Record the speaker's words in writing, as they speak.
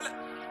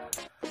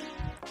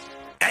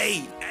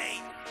Hey,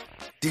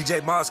 DJ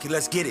Mosky,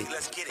 let's get it.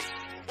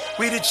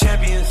 We the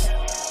champions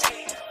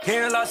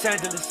here in Los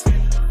Angeles.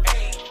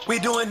 We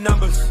doing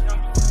numbers,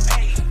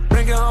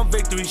 bringing home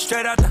victory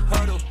straight out the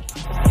huddle.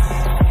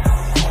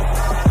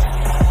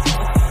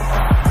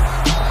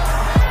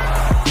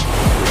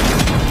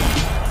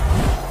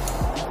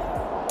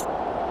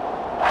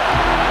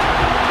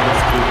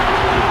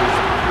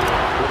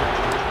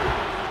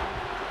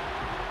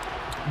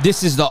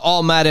 This is the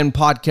All Madden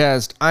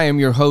Podcast. I am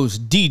your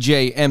host,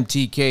 DJ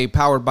MTK,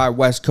 powered by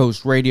West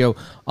Coast Radio.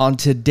 On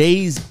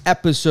today's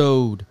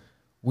episode,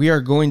 we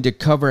are going to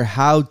cover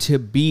how to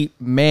beat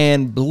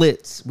Man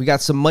Blitz. We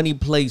got some money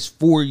plays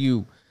for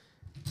you.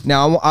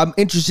 Now, I'm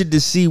interested to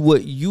see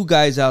what you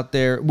guys out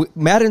there...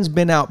 Madden's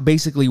been out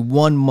basically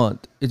 1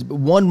 month. It's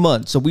 1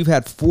 month, so we've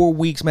had 4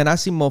 weeks. Man, I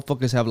see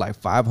motherfuckers have like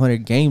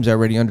 500 games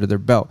already under their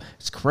belt.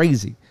 It's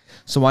crazy.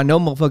 So I know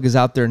motherfuckers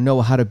out there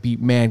know how to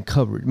beat man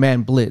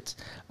blitz.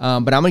 But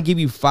I'm going to give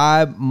you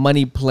 5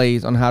 money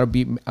plays on how to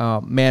beat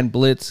man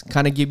blitz,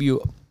 kind of give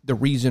you the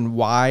reason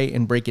why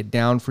and break it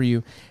down for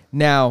you.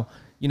 Now,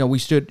 you know, we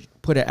should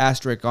put an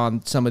asterisk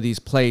on some of these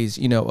plays.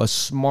 You know, a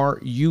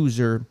smart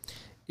user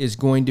is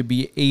going to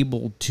be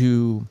able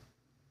to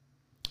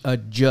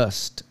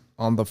adjust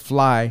on the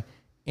fly.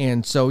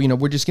 And so, you know,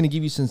 we're just going to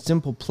give you some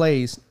simple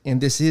plays,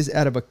 and this is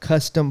out of a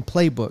custom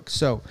playbook.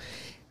 So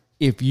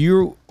if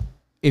you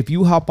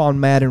hop on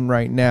Madden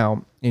right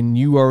now and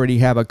you already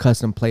have a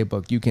custom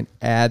playbook, you can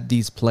add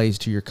these plays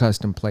to your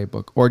custom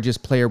playbook or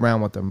just play around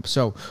with them.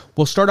 So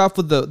we'll start off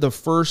with the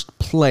first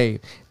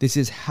play. This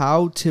is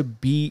how to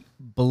beat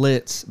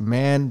blitz,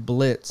 man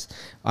blitz.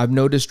 I've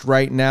noticed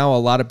right now a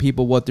lot of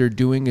people, what they're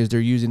doing is they're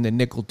using the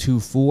nickel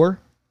 2-4.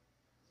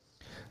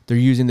 They're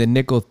using the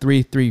nickel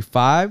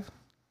 3-3-5.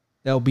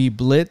 That'll be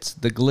blitz,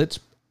 the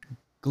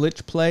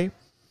glitch play.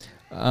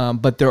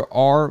 But there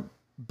are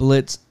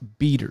blitz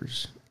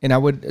beaters, and I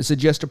would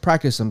suggest to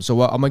practice them.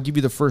 So I'm going to give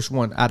you the first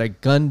one out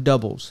of gun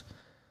doubles.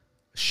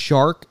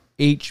 Shark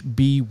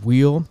HB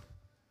wheel.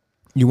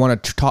 You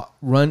want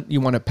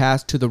to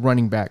pass to the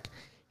running back.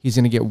 He's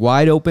going to get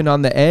wide open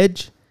on the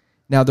edge.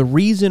 Now, the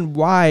reason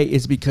why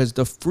is because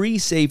the free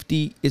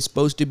safety is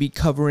supposed to be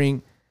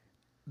covering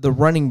the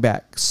running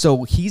back.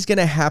 So he's going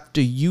to have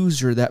to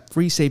user that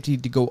free safety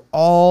to go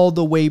all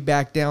the way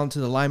back down to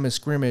the line of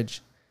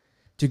scrimmage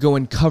to go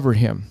and cover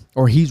him,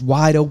 or he's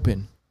wide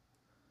open.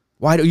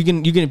 You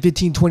get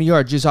 15, 20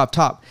 yards just off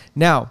top.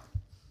 Now,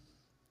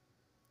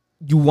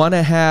 you want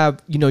to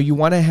have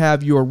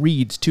your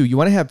reads too. You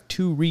want to have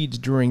 2 reads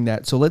during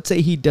that. So let's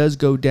say he does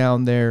go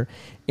down there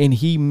and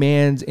he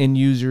mans and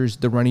users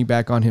the running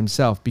back on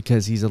himself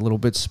because he's a little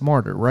bit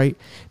smarter, right?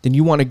 Then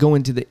you want to go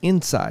into the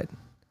inside,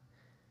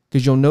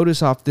 because you'll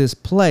notice off this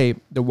play,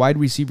 the wide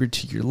receiver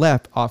to your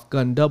left off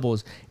gun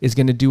doubles is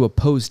going to do a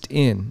post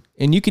in,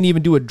 and you can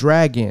even do a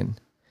drag in.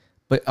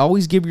 But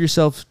always give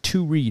yourself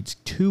 2 reads,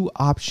 2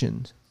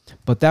 options.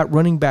 But that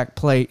running back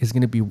play is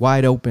going to be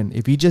wide open.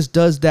 If he just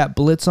does that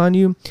blitz on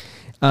you,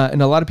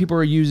 and a lot of people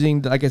are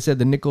using, like I said,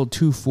 the nickel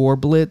 2-4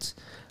 blitz,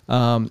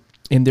 and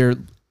they're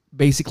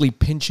basically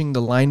pinching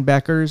the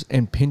linebackers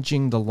and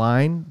pinching the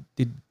line,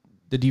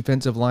 the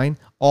defensive line,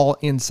 all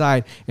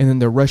inside, and then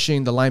they're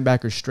rushing the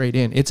linebackers straight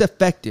in. It's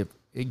effective.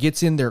 It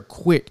gets in there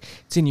quick.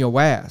 It's in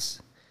your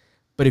ass.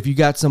 But if you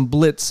got some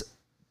blitz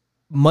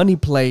money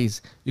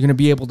plays, you're going to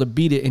be able to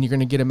beat it, and you're going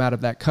to get him out of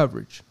that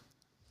coverage.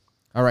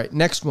 All right,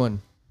 next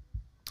one.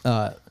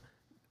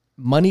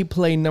 Money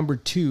play number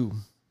 2.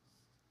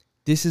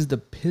 This is the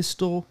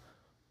pistol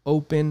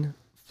open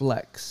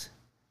flex.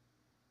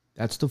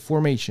 That's the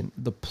formation.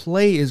 The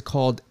play is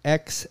called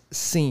X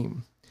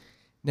seam.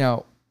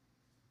 Now,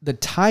 the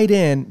tight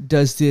end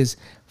does this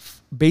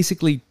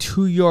basically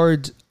 2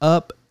 yards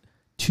up,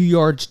 2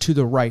 yards to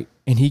the right,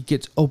 and he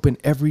gets open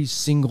every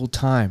single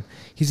time.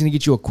 He's going to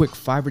get you a quick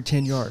 5 or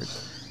 10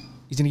 yards.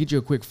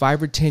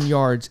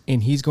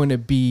 And he's going to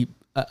be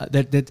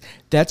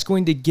that's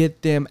going to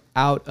get them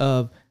out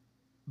of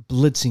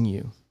blitzing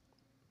you.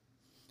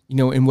 You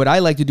know, and what I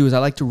like to do is I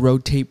like to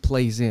rotate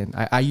plays in.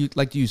 I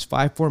like to use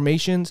 5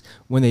 formations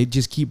when they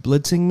just keep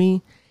blitzing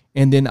me,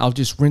 and then I'll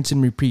just rinse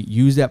and repeat.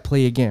 Use that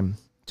play again.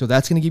 So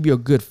that's going to give you a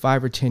good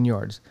 5 or 10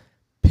 yards.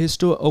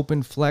 Pistol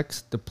open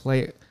flex. The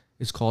play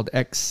is called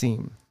X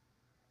seam.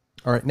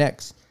 All right,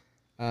 next.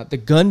 The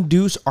gun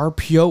deuce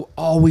RPO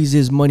always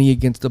is money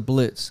against the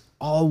blitz.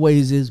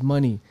 Always is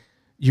money.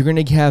 You're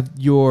going to have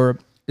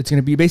it's going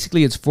to be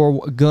basically, it's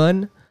for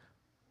gun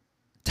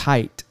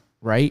tight,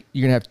 right?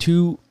 You're going to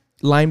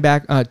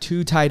have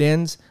 2 tight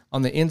ends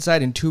on the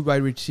inside and 2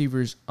 wide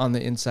receivers on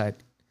the inside.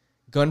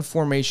 Gun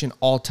formation,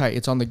 all tight.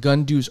 It's on the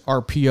gun deuce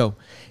RPO.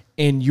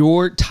 And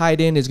your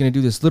tight end is going to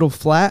do this little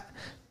flat,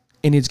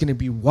 and it's going to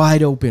be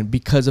wide open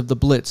because of the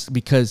blitz,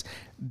 because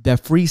the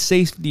free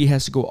safety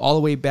has to go all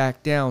the way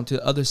back down to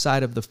the other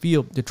side of the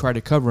field to try to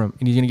cover him,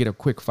 and he's going to get a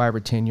quick 5 or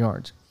 10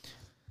 yards.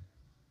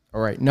 All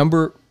right,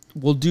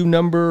 we'll do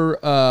number,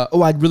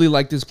 I'd really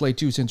like this play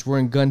too, since we're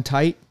in gun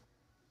tight.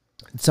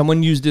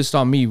 Someone used this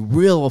on me,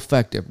 real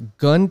effective.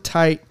 Gun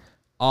tight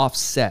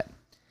offset.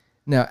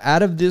 Now,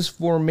 out of this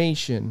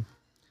formation,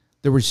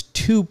 there was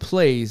two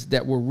plays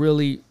that were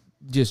really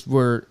just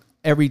where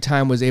every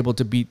time was able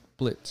to beat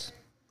blitz,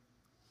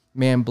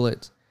 man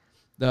blitz.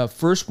 The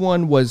first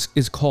one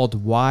is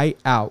called Y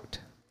out.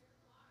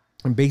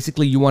 And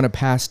basically you want to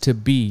pass to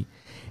B.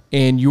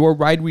 And your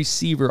wide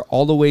receiver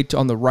all the way to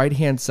on the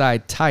right-hand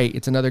side tight,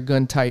 it's another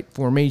gun tight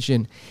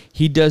formation.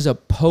 He does a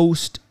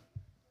post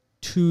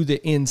to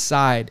the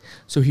inside.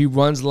 So he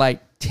runs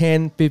like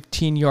 10,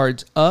 15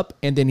 yards up,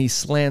 and then he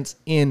slants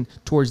in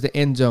towards the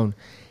end zone.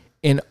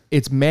 And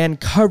it's man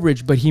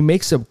coverage, but he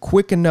makes a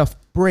quick enough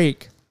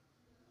break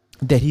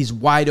that he's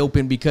wide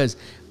open because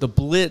the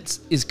blitz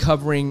is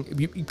covering,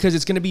 because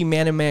it's going to be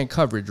man-to-man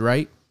coverage,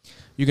 right?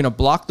 You're going to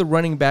block the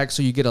running back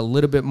so you get a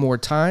little bit more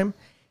time.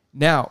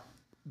 Now,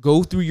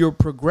 go through your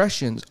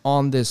progressions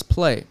on this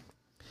play,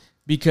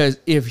 because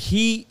if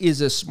he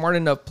is a smart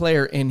enough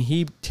player and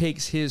he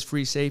takes his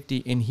free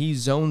safety and he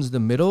zones the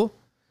middle,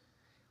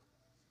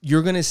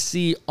 you're going to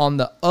see on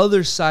the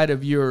other side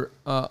of your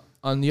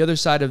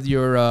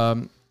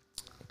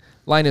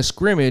line of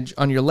scrimmage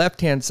on your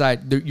left-hand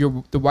side,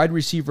 the wide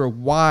receiver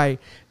Y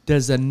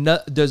does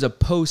a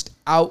post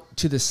out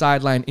to the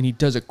sideline, and he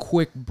does a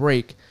quick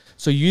break.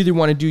 So you either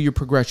want to do your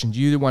progressions.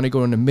 You either want to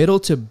go in the middle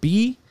to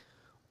B,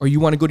 or you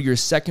want to go to your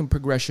second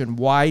progression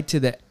Y to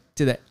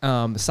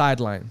the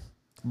sideline,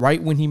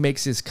 right when he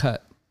makes his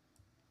cut.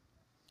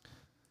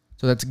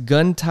 So that's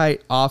gun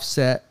tight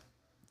offset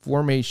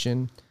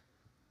formation.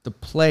 The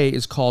play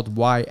is called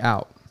Y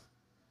out.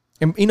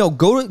 And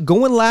go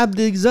and lab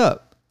these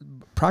up.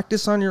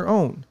 Practice on your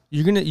own.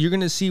 You're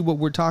gonna see what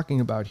we're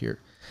talking about here.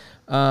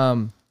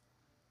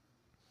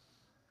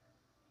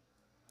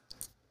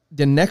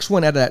 The next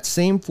one out of that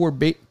same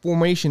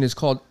formation is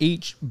called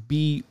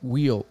HB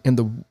wheel,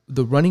 and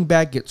the running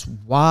back gets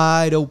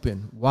wide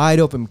open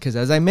because,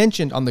 as I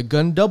mentioned on the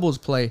gun doubles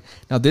play,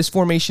 now this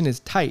formation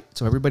is tight,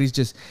 so everybody's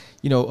just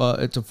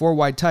it's a 4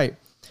 wide tight,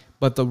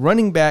 but the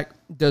running back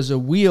does a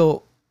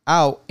wheel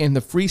out, and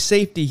the free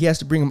safety, he has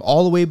to bring him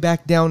all the way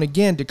back down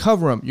again to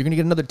cover him. You're going to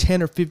get another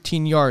 10 or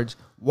 15 yards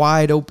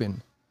wide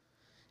open.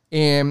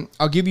 And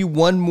I'll give you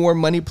one more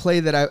money play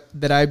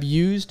that I've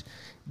used.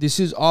 This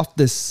is off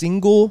the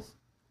single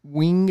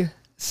wing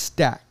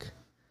stack.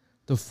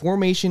 The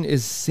formation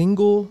is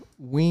single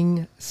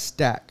wing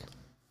stack.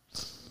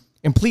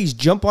 And please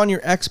jump on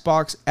your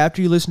Xbox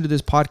after you listen to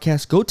this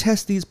podcast. Go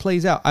test these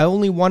plays out. I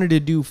only wanted to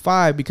do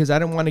 5 because I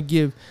didn't want to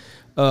give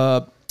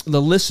the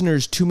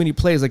listeners too many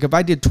plays. Like if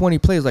I did 20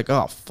 plays, like,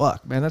 oh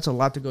fuck, man, that's a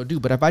lot to go do.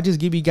 But if I just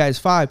give you guys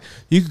 5,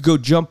 you could go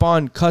jump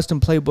on custom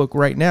playbook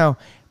right now,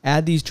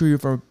 add these to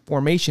your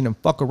formation and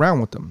fuck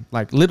around with them,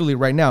 like literally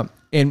right now.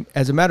 And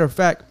as a matter of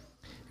fact,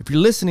 if you're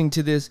listening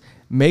to this,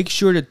 make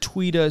sure to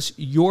tweet us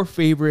your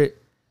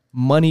favorite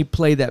money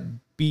play that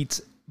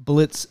beats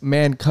blitz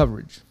man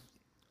coverage.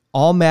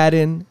 All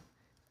Madden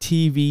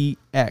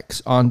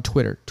TVX on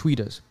Twitter. Tweet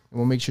us, and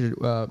we'll make sure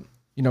to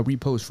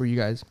repost for you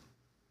guys.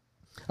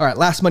 All right,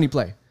 last money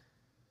play.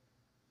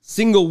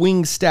 Single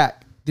wing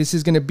stack. This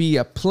is going to be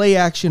a play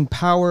action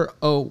power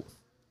O.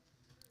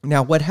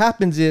 Now, what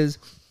happens is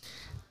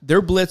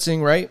they're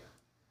blitzing, right?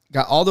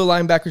 Got all their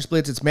linebackers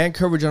blitz. It's man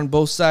coverage on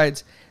both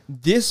sides.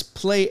 This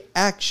play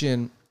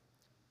action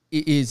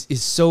is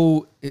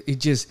so,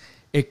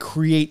 it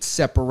creates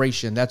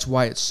separation. That's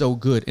why it's so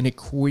good, and it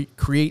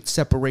creates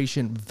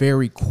separation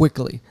very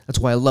quickly. That's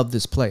why I love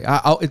this play.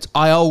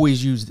 I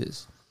always use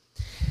this.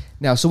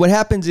 Now, so what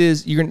happens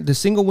is the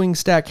single wing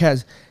stack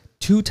has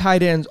 2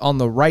 tight ends on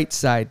the right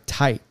side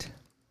tight,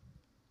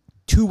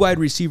 2 wide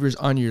receivers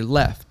on your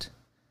left,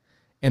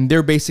 and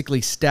they're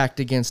basically stacked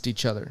against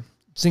each other.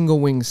 Single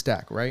wing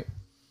stack, right?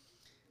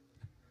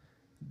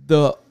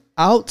 The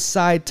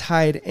outside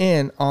tight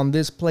end on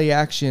this play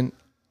action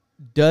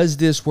does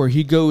this where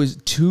he goes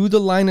to the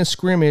line of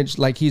scrimmage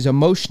like he's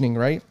motioning,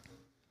 right?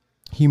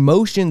 He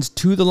motions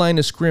to the line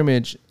of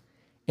scrimmage,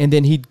 and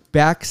then he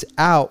backs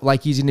out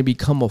like he's going to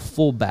become a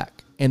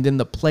fullback. And then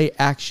the play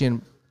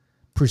action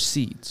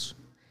proceeds.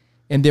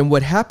 And then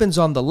what happens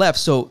on the left,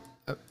 so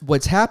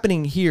what's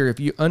happening here, if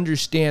you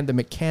understand the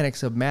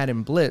mechanics of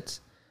Madden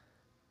Blitz,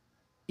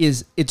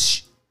 is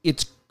it's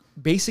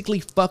basically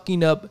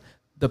fucking up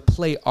the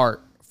play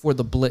art for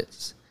the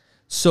blitz.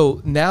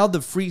 So now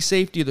the free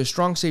safety or the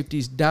strong safety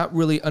is not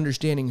really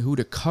understanding who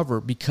to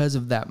cover because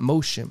of that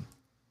motion.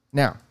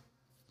 Now,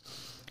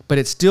 but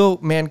it's still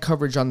man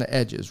coverage on the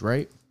edges,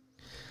 right?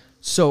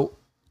 So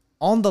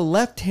on the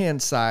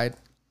left-hand side,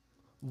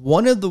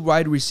 one of the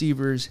wide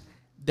receivers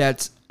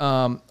that's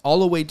all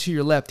the way to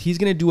your left, he's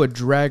going to do a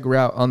drag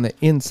route on the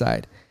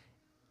inside.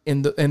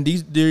 And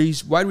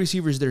these wide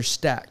receivers, they're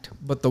stacked.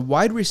 But the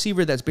wide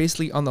receiver that's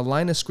basically on the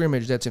line of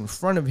scrimmage that's in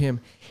front of him,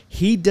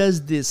 he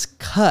does this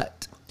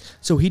cut.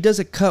 So he does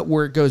a cut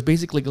where it goes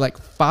basically like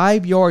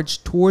 5 yards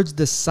towards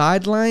the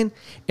sideline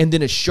and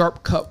then a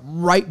sharp cut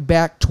right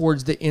back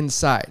towards the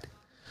inside.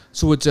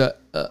 So it's a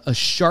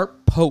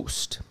sharp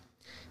post.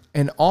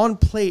 And on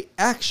play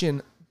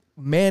action,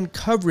 man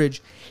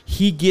coverage,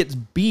 he gets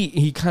beat.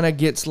 He kind of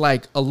gets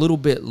like a little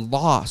bit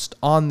lost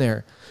on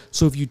there.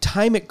 So if you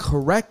time it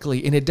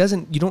correctly, and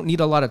you don't need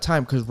a lot of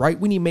time, because right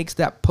when he makes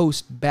that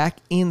post back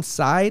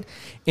inside,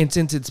 and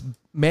since it's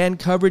man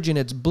coverage and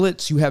it's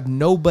blitz, you have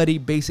nobody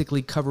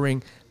basically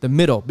covering the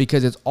middle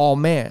because it's all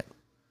man.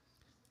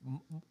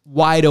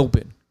 Wide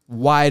open.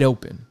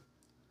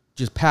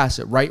 Just pass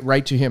it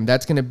right to him.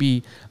 That's going to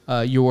be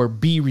your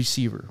B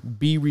receiver.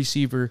 B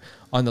receiver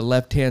on the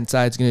left-hand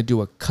side is going to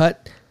do a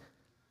cut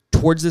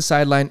towards the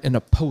sideline and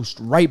a post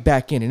right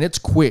back in. And it's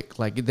quick.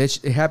 Like,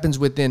 it happens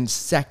within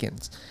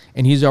seconds.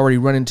 And he's already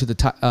running to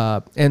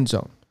the end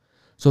zone.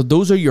 So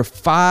those are your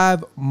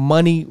 5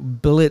 money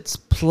blitz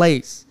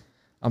plays.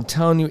 I'm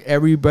telling you,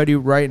 everybody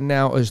right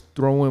now is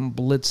throwing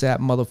blitz at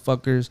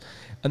motherfuckers.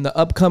 In the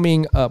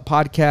upcoming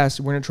podcast,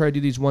 we're going to try to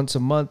do these once a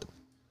month.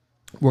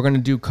 We're going to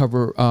do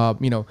cover,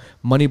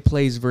 money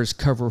plays versus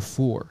cover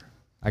 4.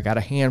 I got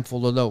a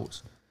handful of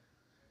those.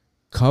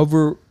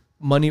 Cover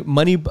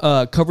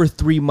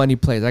 3 money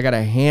plays. I got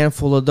a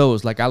handful of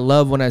those. Like, I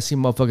love when I see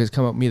motherfuckers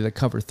come up with me the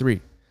cover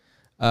 3.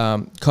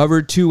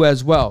 Cover 2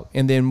 as well.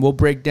 And then we'll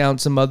break down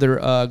some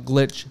other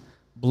blitz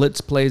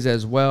plays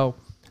as well.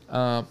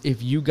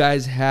 If you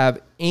guys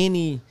have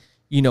any,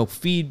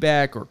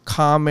 feedback or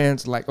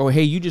comments like, oh,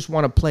 hey, you just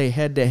want to play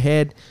head to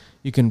head,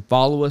 you can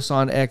follow us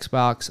on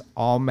Xbox,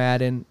 All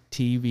Madden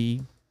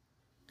TV.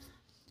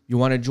 You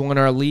want to join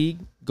our league?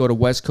 Go to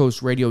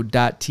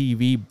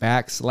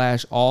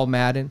westcoastradio.tv/All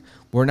Madden.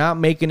 We're not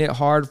making it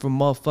hard for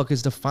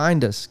motherfuckers to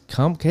find us.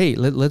 Come, hey,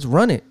 let's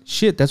run it.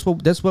 Shit, that's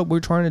what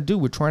we're trying to do.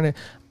 We're trying to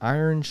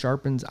iron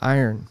sharpens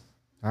iron.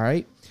 All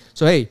right.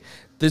 So hey,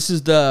 this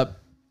is the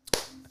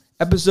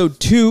episode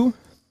 2,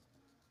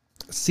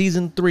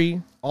 season 3,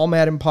 All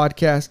Madden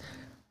podcast.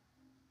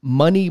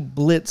 Money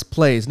blitz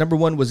plays. Number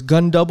 1 was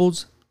gun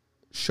doubles,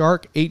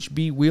 shark,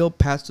 HB wheel,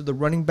 pass to the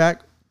running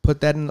back.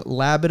 Put that in,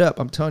 lab it up.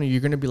 I'm telling you, you're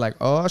going to be like,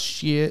 oh,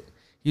 shit,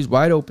 he's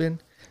wide open.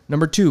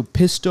 Number 2,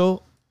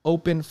 pistol,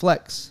 open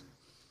flex.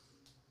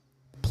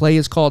 Play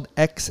is called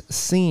X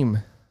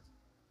seam.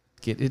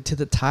 Get it to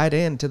the tight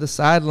end, to the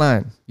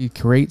sideline. You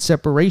create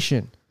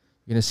separation.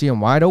 You're going to see him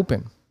wide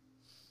open.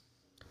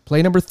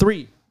 Play number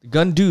 3,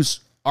 gun deuce,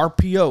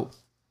 RPO.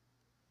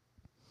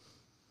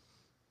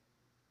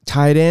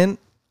 Tight end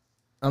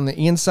on the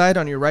inside,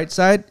 on your right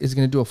side, is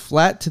going to do a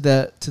flat to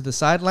the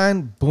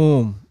sideline.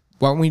 Boom.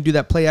 Why don't we do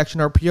that play action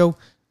RPO?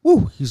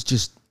 Woo, he's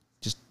just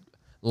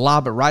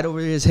lob it right over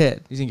his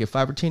head. He's going to get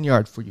 5 or 10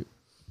 yards for you.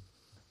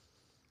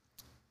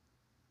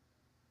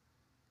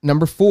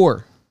 Number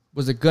 4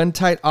 was a gun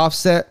tight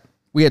offset.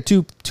 We had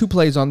two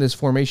plays on this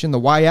formation. The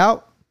Y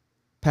out,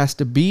 pass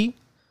to B,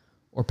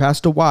 or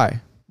pass to Y.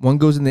 One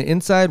goes in the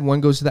inside,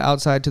 one goes to the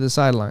outside to the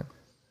sideline.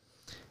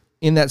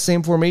 In that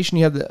same formation,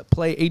 you have the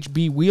play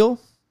HB wheel.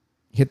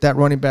 Hit that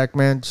running back,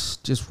 man,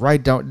 just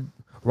right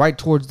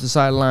towards the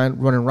sideline,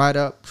 running right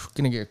up,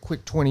 going to get a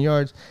quick 20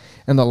 yards.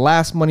 And the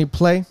last money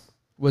play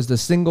was the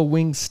single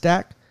wing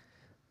stack.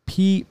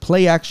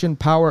 Play action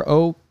power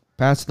O,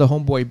 pass to the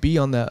homeboy B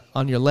on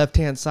your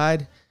left-hand side.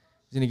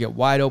 He's going to get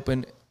wide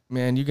open.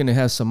 Man, you're going to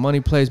have some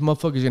money plays.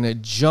 Motherfuckers going to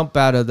jump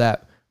out of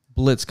that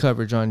blitz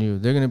coverage on you.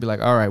 They're going to be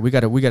like, all right, we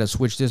got to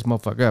switch this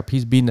motherfucker up.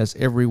 He's beating us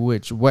every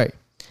which way.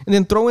 And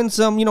then throw in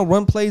some,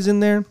 run plays in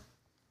there.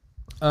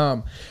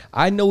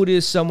 I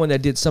noticed someone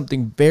that did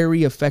something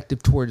very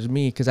effective towards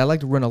me because I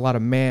like to run a lot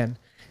of man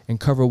and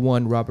cover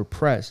 1 Robert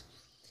Press.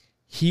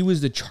 He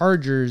was the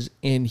Chargers,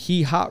 and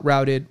he hot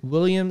routed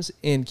Williams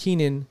and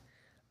Keenan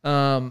he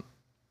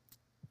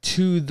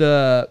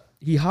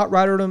hot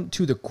routed them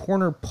to the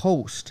corner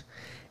post,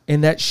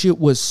 and that shit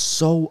was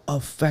so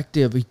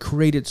effective. He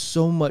created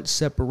so much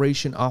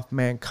separation off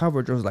man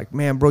coverage. I was like,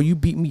 man, bro, you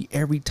beat me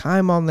every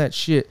time on that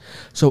shit.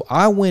 So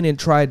I went and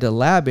tried to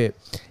lab it.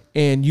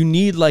 And you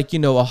need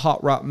a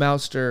hot route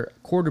mouster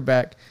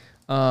quarterback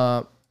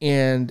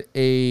and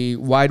a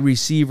wide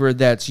receiver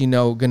that's,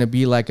 going to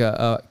be like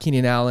a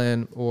Keenan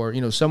Allen or,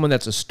 someone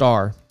that's a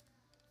star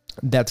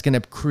that's going to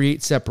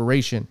create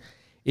separation.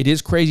 It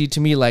is crazy to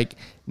me. Like,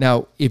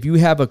 now, if you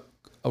have a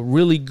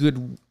really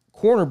good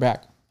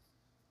cornerback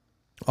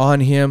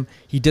on him,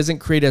 he doesn't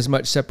create as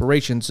much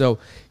separation. So,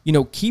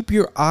 keep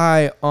your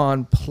eye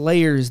on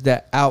players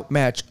that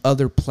outmatch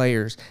other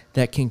players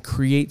that can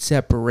create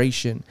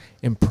separation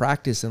and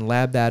practice and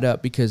lab that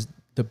up, because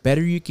the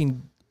better you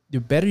can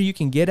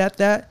get at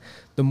that,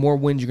 the more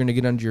wins you're going to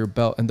get under your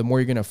belt, and the more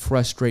you're going to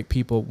frustrate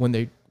people when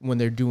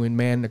they're doing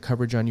man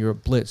coverage on your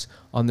blitz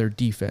on their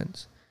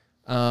defense.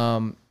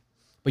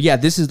 But yeah,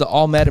 this is the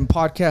All Madden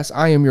podcast.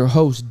 I am your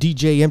host,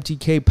 DJ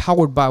MTK,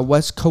 powered by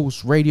West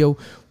Coast Radio.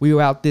 We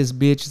are out this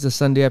bitch. It's a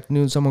Sunday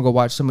afternoon, so I'm going to go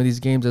watch some of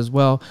these games as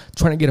well.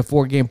 Trying to get a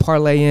 4-game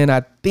parlay in.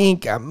 I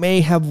think I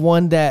may have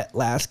won that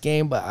last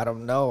game, but I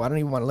don't know. I don't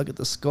even want to look at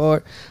the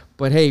score.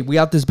 But hey, we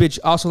out this bitch.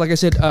 Also, like I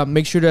said,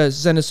 make sure to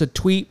send us a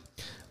tweet.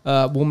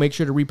 We'll make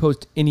sure to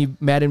repost any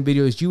Madden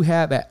videos you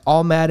have at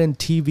All Madden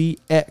TV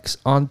X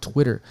on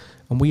Twitter.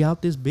 And we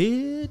out this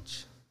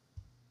bitch.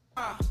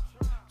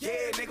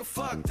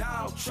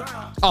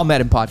 All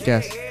Madden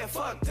podcast.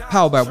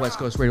 How about West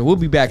Coast Radio? We'll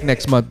be back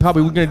next month.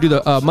 Probably we're going to do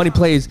the money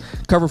plays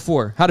cover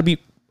 4. How to beat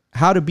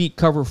how to beat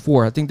cover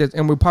 4. I think that,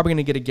 and we're probably going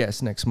to get a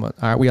guest next month.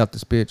 All right, we out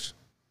this bitch.